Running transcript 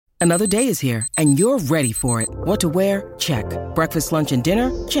Another day is here, and you're ready for it. What to wear? Check. Breakfast, lunch, and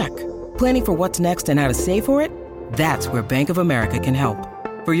dinner? Check. Planning for what's next and how to save for it? That's where Bank of America can help.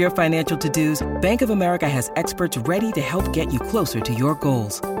 For your financial to-dos, Bank of America has experts ready to help get you closer to your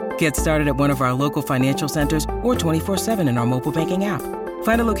goals. Get started at one of our local financial centers or 24/7 in our mobile banking app.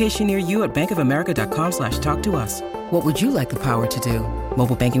 Find a location near you at bankofamerica.com/talktous. What would you like the power to do?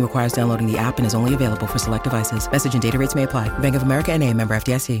 Mobile banking requires downloading the app and is only available for select devices. Message and data rates may apply. Bank of America N.A., member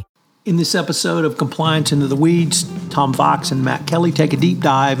FDIC. In this episode of Compliance Into the Weeds, Tom Fox and Matt Kelly take a deep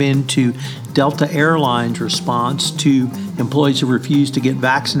dive into Delta Airlines' response to employees who refuse to get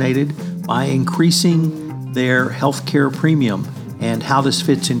vaccinated by increasing their health care premium and how this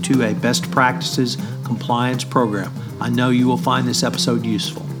fits into a best practices compliance program. I know you will find this episode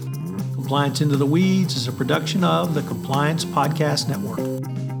useful. Compliance Into the Weeds is a production of the Compliance Podcast Network.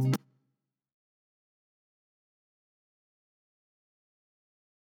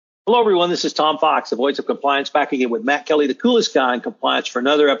 Hello, everyone. This is Tom Fox, the voice of compliance, back again with Matt Kelly, the coolest guy in compliance, for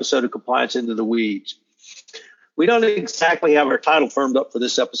another episode of Compliance Into the Weeds. We don't exactly have our title firmed up for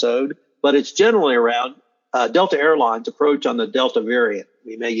this episode, but it's generally around Delta Airlines' approach on the Delta variant.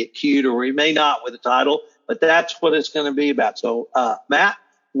 We may get cute or we may not with the title, but that's what it's going to be about. So, Matt,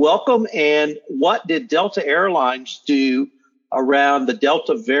 welcome. And what did Delta Airlines do around the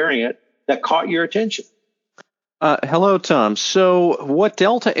Delta variant that caught your attention? Hello, Tom. So what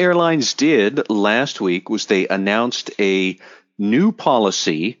Delta Airlines did last week was they announced a new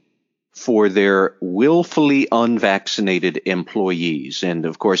policy for their willfully unvaccinated employees. And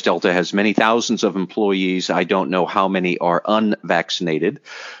of course, Delta has many thousands of employees. I don't know how many are unvaccinated,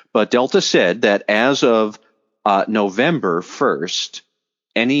 but Delta said that as of November 1st,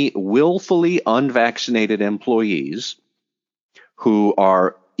 any willfully unvaccinated employees who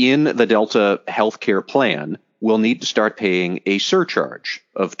are in the Delta healthcare plan will need to start paying a surcharge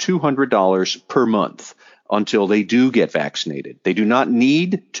of $200 per month until they do get vaccinated. They do not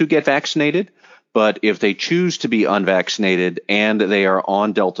need to get vaccinated, but if they choose to be unvaccinated and they are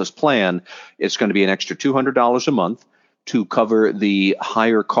on Delta's plan, it's going to be an extra $200 a month to cover the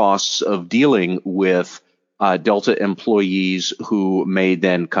higher costs of dealing with Delta employees who may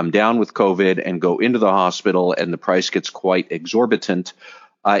then come down with COVID and go into the hospital, and the price gets quite exorbitant.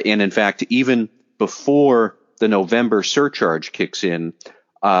 And in fact, even before the November surcharge kicks in,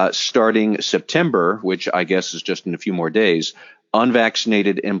 starting September, which I guess is just in a few more days,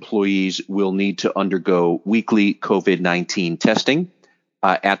 unvaccinated employees will need to undergo weekly COVID-19 testing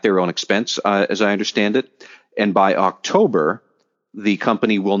at their own expense, as I understand it. And by October, the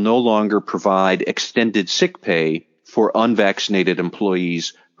company will no longer provide extended sick pay for unvaccinated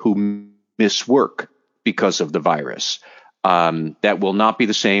employees who miss work because of the virus. That will not be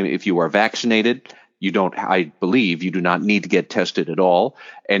the same if you are vaccinated. I believe you do not need to get tested at all.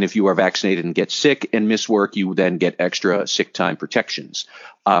 And if you are vaccinated and get sick and miss work, you then get extra sick time protections.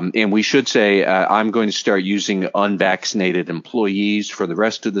 And we should say, I'm going to start using unvaccinated employees for the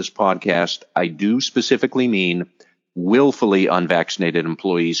rest of this podcast. I do specifically mean willfully unvaccinated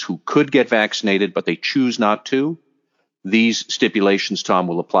employees who could get vaccinated, but they choose not to. These stipulations, Tom,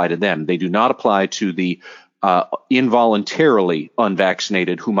 will apply to them. They do not apply to the involuntarily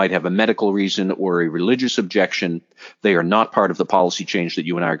unvaccinated who might have a medical reason or a religious objection. They are not part of the policy change that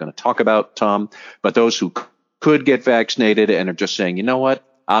you and I are going to talk about, Tom. But those who could get vaccinated and are just saying, you know what,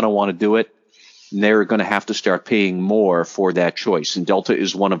 I don't want to do it, they're going to have to start paying more for that choice. And Delta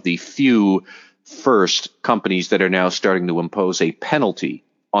is one of the few first companies that are now starting to impose a penalty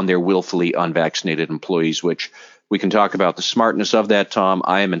on their willfully unvaccinated employees, which we can talk about the smartness of that, Tom.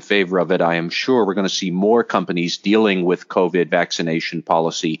 I am in favor of it. I am sure we're going to see more companies dealing with COVID vaccination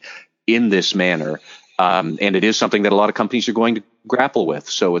policy in this manner. And it is something that a lot of companies are going to grapple with.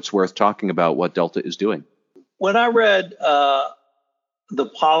 So it's worth talking about what Delta is doing. When I read the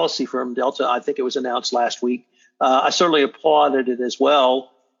policy from Delta, I think it was announced last week, I certainly applauded it as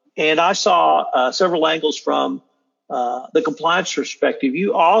well. And I saw several angles from the compliance perspective.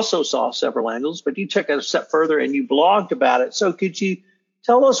 You also saw several angles, but you took it a step further and you blogged about it. So could you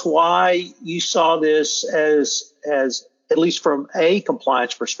tell us why you saw this as at least from a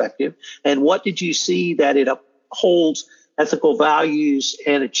compliance perspective, and what did you see that it upholds ethical values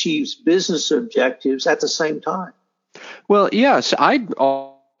and achieves business objectives at the same time? Well, yes, I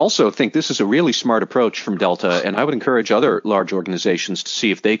also think this is a really smart approach from Delta, and I would encourage other large organizations to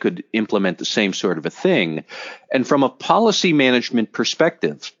see if they could implement the same sort of a thing. And from a policy management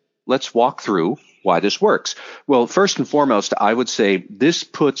perspective, let's walk through why this works. Well, first and foremost, I would say this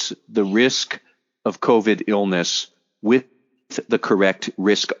puts the risk of COVID illness with the correct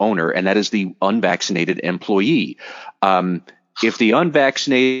risk owner, and that is the unvaccinated employee. if the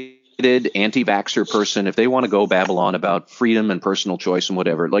unvaccinated anti-vaxxer person, if they want to go babble on about freedom and personal choice and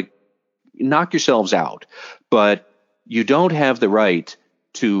whatever, like, knock yourselves out. But you don't have the right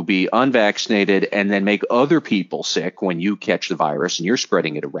to be unvaccinated and then make other people sick when you catch the virus and you're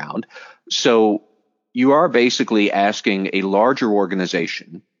spreading it around. So you are basically asking a larger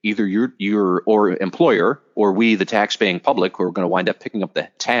organization, either your or employer or we, the tax-paying public, who are going to wind up picking up the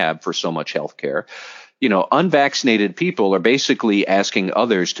tab for so much health care. Unvaccinated people are basically asking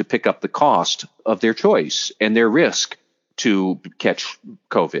others to pick up the cost of their choice and their risk to catch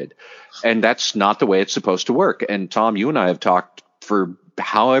COVID. And that's not the way it's supposed to work. And Tom, you and I have talked for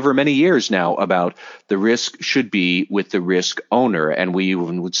however many years now about the risk should be with the risk owner. And we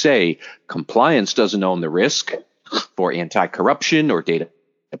even would say compliance doesn't own the risk for anti-corruption or data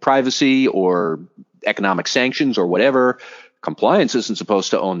privacy or economic sanctions or whatever. Compliance isn't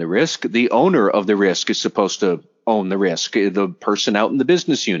supposed to own the risk. The owner of the risk is supposed to own the risk, the person out in the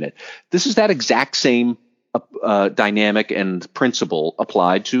business unit. This is that exact same dynamic and principle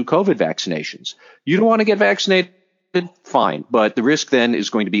applied to COVID vaccinations. You don't want to get vaccinated? Fine. But the risk then is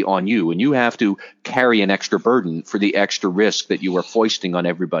going to be on you, and you have to carry an extra burden for the extra risk that you are foisting on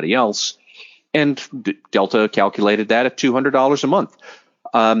everybody else. And Delta calculated that at $200 a month.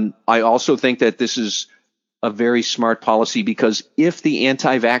 I also think that this is a very smart policy because if the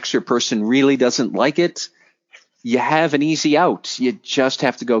anti-vaxxer person really doesn't like it, you have an easy out. You just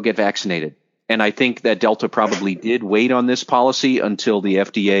have to go get vaccinated. And I think that Delta probably did wait on this policy until the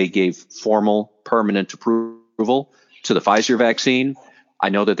FDA gave formal permanent approval to the Pfizer vaccine. I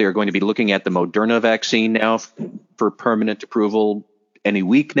know that they're going to be looking at the Moderna vaccine now for permanent approval any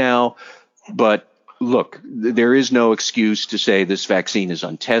week now. But look, there is no excuse to say this vaccine is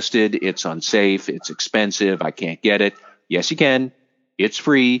untested, it's unsafe, it's expensive, I can't get it. Yes, you can. It's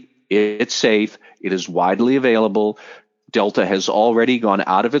free. It's safe. It is widely available. Delta has already gone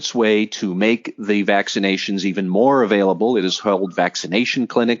out of its way to make the vaccinations even more available. It has held vaccination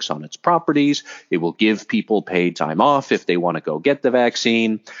clinics on its properties. It will give people paid time off if they want to go get the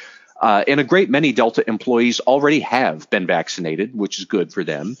vaccine. And a great many Delta employees already have been vaccinated, which is good for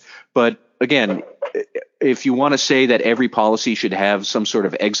them. But again, if you want to say that every policy should have some sort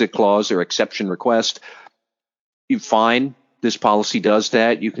of exit clause or exception request, fine. This policy does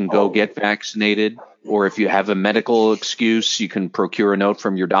that. You can go get vaccinated. Or if you have a medical excuse, you can procure a note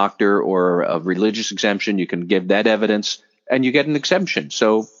from your doctor, or a religious exemption. You can give that evidence and you get an exemption.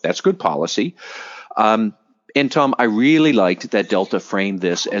 So that's good policy. And Tom, I really liked that Delta framed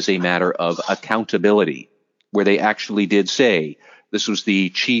this as a matter of accountability, where they actually did say, this was the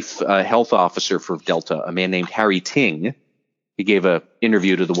chief health officer for Delta, a man named Harry Ting. He gave an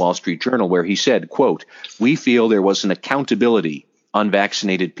interview to the Wall Street Journal where he said, quote, "We feel there was an accountability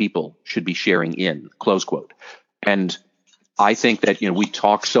unvaccinated people should be sharing in," close quote. And I think that, we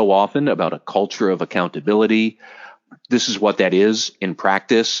talk so often about a culture of accountability. This is what that is in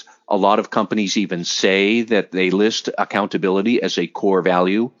practice. A lot of companies even say that they list accountability as a core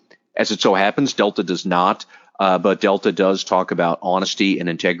value. As it so happens, Delta does not, but Delta does talk about honesty and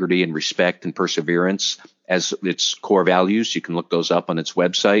integrity and respect and perseverance as its core values. You can look those up on its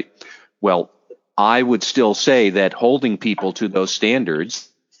website. Well, I would still say that holding people to those standards,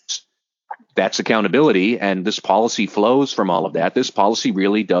 that's accountability, and this policy flows from all of that. This policy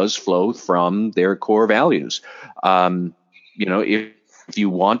really does flow from their core values. If you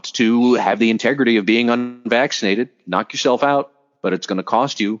want to have the integrity of being unvaccinated, knock yourself out, but it's going to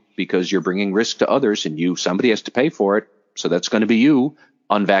cost you because you're bringing risk to others, and somebody has to pay for it. So that's going to be you,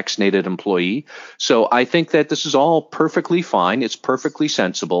 unvaccinated employee. So I think that this is all perfectly fine. It's perfectly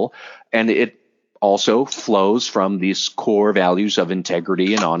sensible, and it also flows from these core values of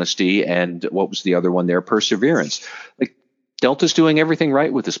integrity and honesty, and what was the other one there? Perseverance. Like, Delta's doing everything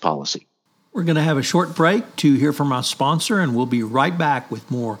right with this policy. We're going to have a short break to hear from our sponsor, and we'll be right back with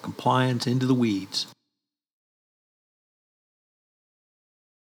more Compliance Into the Weeds.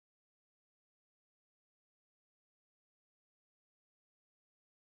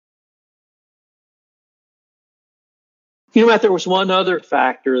 Matt, there was one other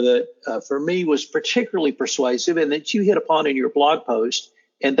factor that for me was particularly persuasive and that you hit upon in your blog post,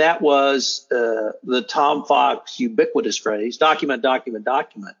 and that was the Tom Fox ubiquitous phrase, document, document,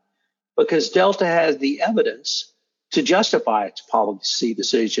 document, because Delta has the evidence to justify its policy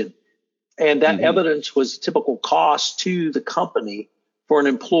decision. And that evidence was typical cost to the company for an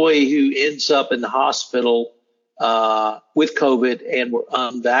employee who ends up in the hospital with COVID and were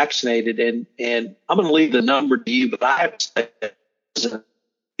unvaccinated. And I'm going to leave the number to you, but I have to say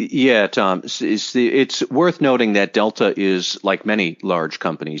Yeah, Tom, it's worth noting that Delta is, like many large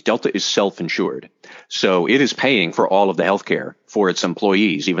companies, Delta is self-insured. So it is paying for all of the health care for its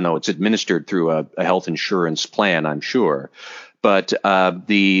employees, even though it's administered through a health insurance plan, I'm sure. But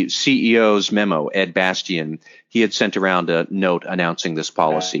the CEO's memo, Ed Bastian, he had sent around a note announcing this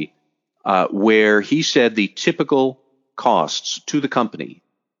policy, where he said the typical costs to the company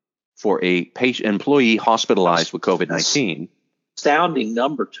for a employee hospitalized with COVID-19. Astounding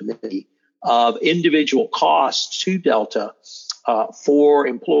number to me of individual costs to Delta for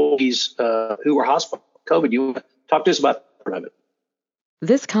employees who were hospitalized with COVID. You want to talk to us about part of it?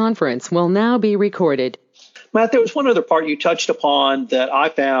 This conference will now be recorded. Matt, there was one other part you touched upon that I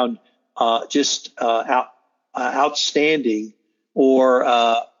found just outstanding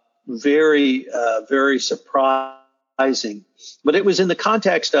or very, very surprising. But it was in the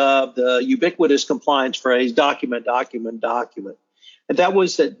context of the ubiquitous compliance phrase, document, document, document. And that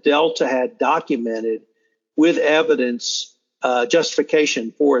was that Delta had documented with evidence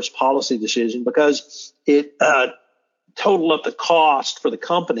justification for its policy decision, because it totaled up the cost for the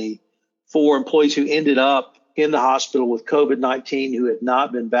company for employees who ended up in the hospital with COVID-19 who had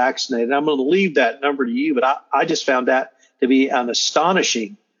not been vaccinated. I'm going to leave that number to you, but I just found that to be an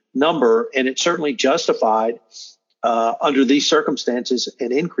astonishing number, and it certainly justified under these circumstances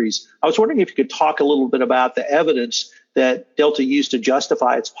an increase. I was wondering if you could talk a little bit about the evidence that Delta used to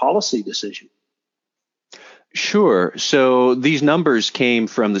justify its policy decision. Sure. So these numbers came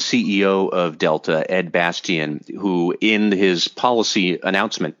from the CEO of Delta, Ed Bastian, who in his policy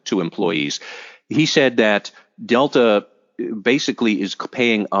announcement to employees, he said that Delta basically is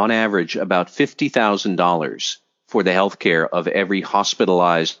paying on average about $50,000 for the health care of every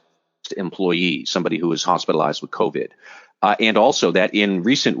hospitalized employee, somebody who is hospitalized with COVID. And also that in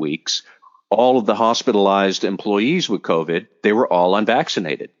recent weeks, all of the hospitalized employees with COVID, they were all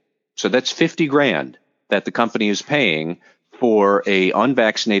unvaccinated. So that's $50,000 that the company is paying for a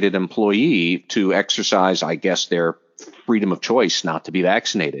unvaccinated employee to exercise, I guess, their freedom of choice not to be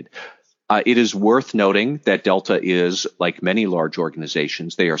vaccinated. It is worth noting that Delta is, like many large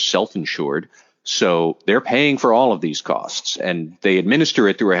organizations, they are self-insured. So they're paying for all of these costs, and they administer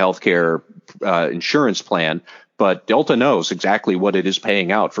it through a healthcare insurance plan. But Delta knows exactly what it is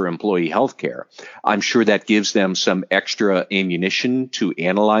paying out for employee health care. I'm sure that gives them some extra ammunition to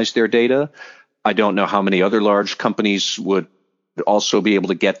analyze their data. I don't know how many other large companies would also be able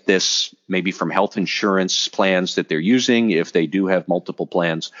to get this, maybe from health insurance plans that they're using, if they do have multiple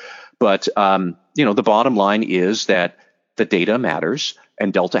plans. But, the bottom line is that the data matters,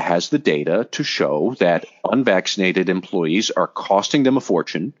 and Delta has the data to show that unvaccinated employees are costing them a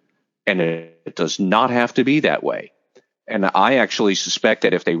fortune, and it does not have to be that way. And I actually suspect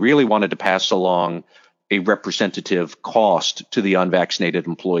that if they really wanted to pass along a representative cost to the unvaccinated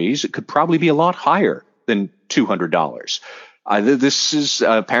employees, it could probably be a lot higher than $200. This is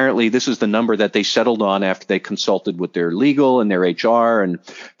the number that they settled on after they consulted with their legal and their HR and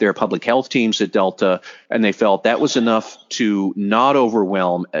their public health teams at Delta, and they felt that was enough to not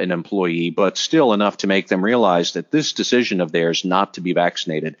overwhelm an employee, but still enough to make them realize that this decision of theirs not to be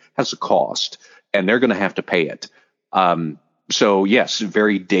vaccinated has a cost, and they're going to have to pay it. So yes,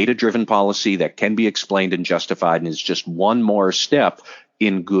 very data-driven policy that can be explained and justified, and is just one more step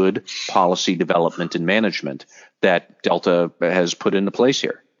in good policy development and management that Delta has put into place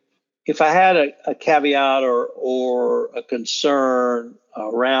here. If I had a caveat or a concern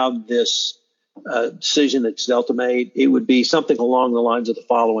around this decision that Delta made, it would be something along the lines of the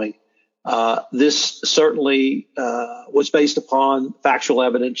following. This certainly was based upon factual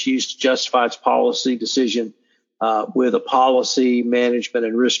evidence used to justify its policy decision with a policy management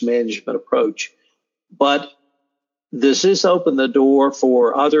and risk management approach. But this has opened the door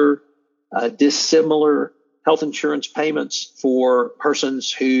for other dissimilar health insurance payments for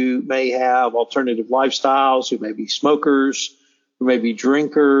persons who may have alternative lifestyles, who may be smokers, who may be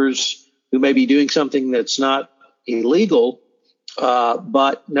drinkers, who may be doing something that's not illegal,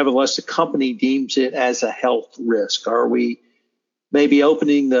 but nevertheless the company deems it as a health risk. Are we maybe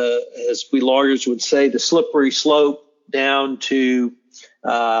opening the, as we lawyers would say, the slippery slope down to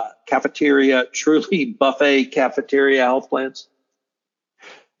cafeteria, truly buffet cafeteria health plans?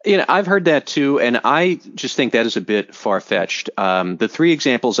 I've heard that too, and I just think that is a bit far-fetched. The three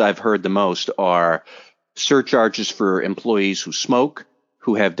examples I've heard the most are surcharges for employees who smoke,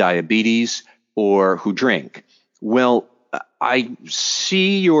 who have diabetes, or who drink. Well, I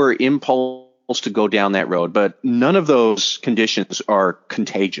see your impulse to go down that road, but none of those conditions are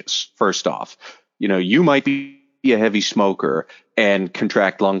contagious, first off. You might be be a heavy smoker and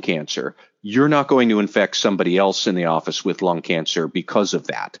contract lung cancer, you're not going to infect somebody else in the office with lung cancer because of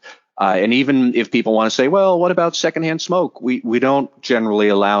that. And even if people want to say, well, what about secondhand smoke? We don't generally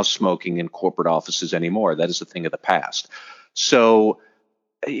allow smoking in corporate offices anymore. That is a thing of the past. So,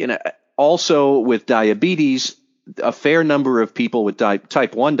 also with diabetes, a fair number of people with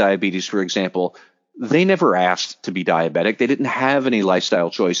type 1 diabetes, for example, they never asked to be diabetic. They didn't have any lifestyle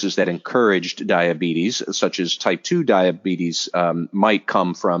choices that encouraged diabetes, such as type 2 diabetes might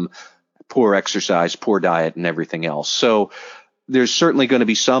come from poor exercise, poor diet, and everything else. So there's certainly going to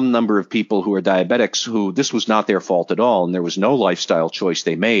be some number of people who are diabetics who this was not their fault at all, and there was no lifestyle choice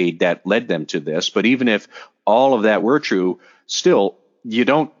they made that led them to this. But even if all of that were true, still, you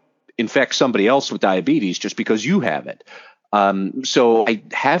don't infect somebody else with diabetes just because you have it. So I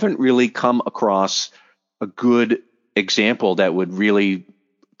haven't really come across a good example that would really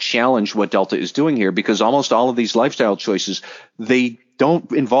challenge what Delta is doing here, because almost all of these lifestyle choices, they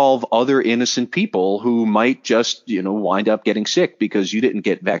don't involve other innocent people who might just, wind up getting sick because you didn't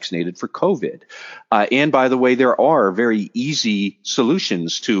get vaccinated for COVID. And by the way, there are very easy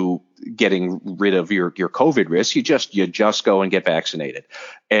solutions to getting rid of your COVID risk. You just go and get vaccinated.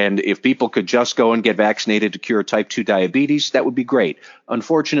 And if people could just go and get vaccinated to cure type 2 diabetes, that would be great.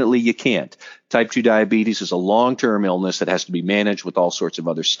 Unfortunately, you can't. Type 2 diabetes is a long-term illness that has to be managed with all sorts of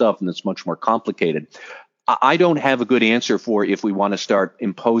other stuff, and it's much more complicated. I don't have a good answer for if we want to start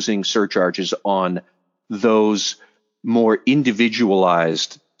imposing surcharges on those more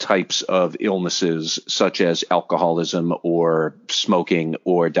individualized types of illnesses, such as alcoholism or smoking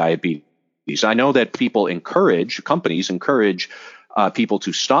or diabetes. I know that companies encourage people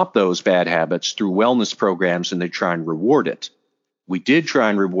to stop those bad habits through wellness programs, and they try and reward it. We did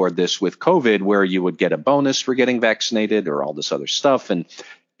try and reward this with COVID, where you would get a bonus for getting vaccinated or all this other stuff, and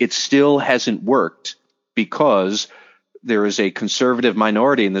it still hasn't worked, because there is a conservative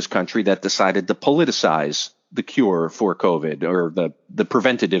minority in this country that decided to politicize the cure for COVID, or the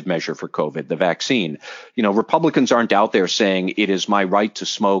preventative measure for COVID, the vaccine. Republicans aren't out there saying it is my right to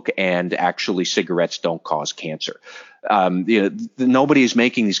smoke and actually cigarettes don't cause cancer. Nobody is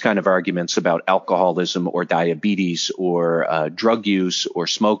making these kind of arguments about alcoholism or diabetes or drug use or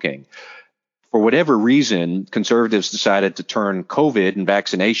smoking. For whatever reason, conservatives decided to turn COVID and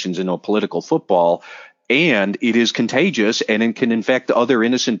vaccinations into a political football. And it is contagious, and it can infect other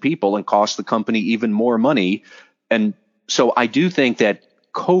innocent people and cost the company even more money. And so I do think that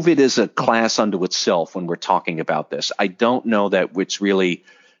COVID is a class unto itself when we're talking about this. I don't know that it's really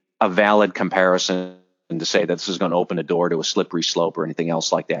a valid comparison to say that this is going to open a door to a slippery slope or anything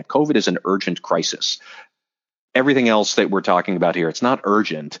else like that. COVID is an urgent crisis. Everything else that we're talking about here, it's not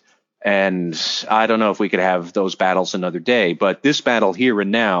urgent. And I don't know if we could have those battles another day, but this battle here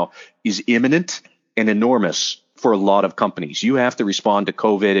and now is imminent and enormous for a lot of companies. You have to respond to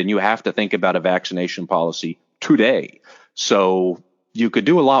COVID, and you have to think about a vaccination policy today. So you could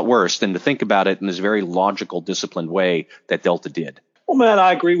do a lot worse than to think about it in this very logical, disciplined way that Delta did. Well, Matt,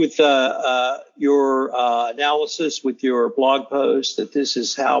 I agree with your analysis, with your blog post, that this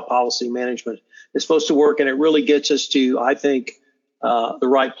is how policy management is supposed to work. And it really gets us to, I think, the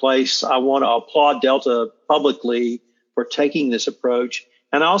right place. I want to applaud Delta publicly for taking this approach.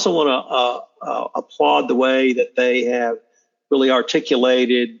 And I also want to applaud the way that they have really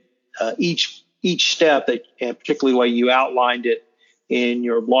articulated each step, and particularly the way you outlined it in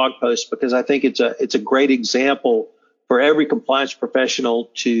your blog post, because I think it's a great example for every compliance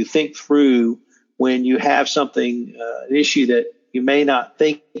professional to think through when you have something, an issue that you may not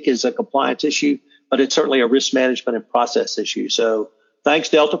think is a compliance issue, but it's certainly a risk management and process issue. So thanks,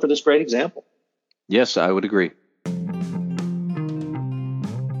 Delta, for this great example. Yes, I would agree.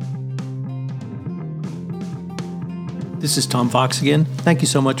 This is Tom Fox again. Thank you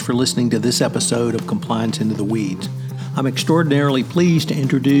so much for listening to this episode of Compliance Into the Weeds. I'm extraordinarily pleased to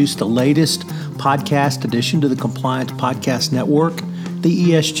introduce the latest podcast addition to the Compliance Podcast Network,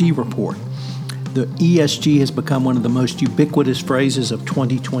 the ESG Report. The ESG has become one of the most ubiquitous phrases of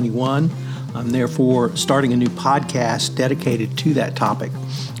 2021. I'm therefore starting a new podcast dedicated to that topic.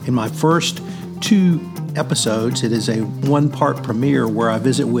 In my first 2 episodes, it is a 1-part premiere where I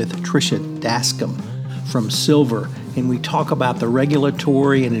visit with Tricia Dascom from Silver, and we talk about the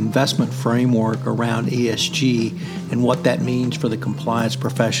regulatory and investment framework around ESG and what that means for the compliance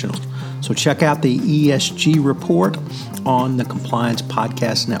professional. So check out the ESG Report on the Compliance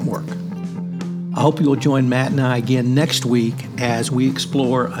Podcast Network. I hope you'll join Matt and I again next week as we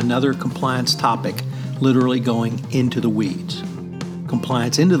explore another compliance topic, literally going into the weeds.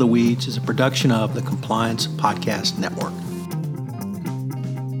 Compliance Into the Weeds is a production of the Compliance Podcast Network.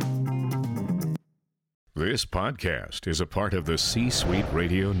 This podcast is a part of the C-Suite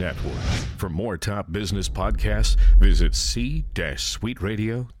Radio Network. For more top business podcasts, visit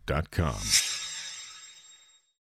c-suiteradio.com.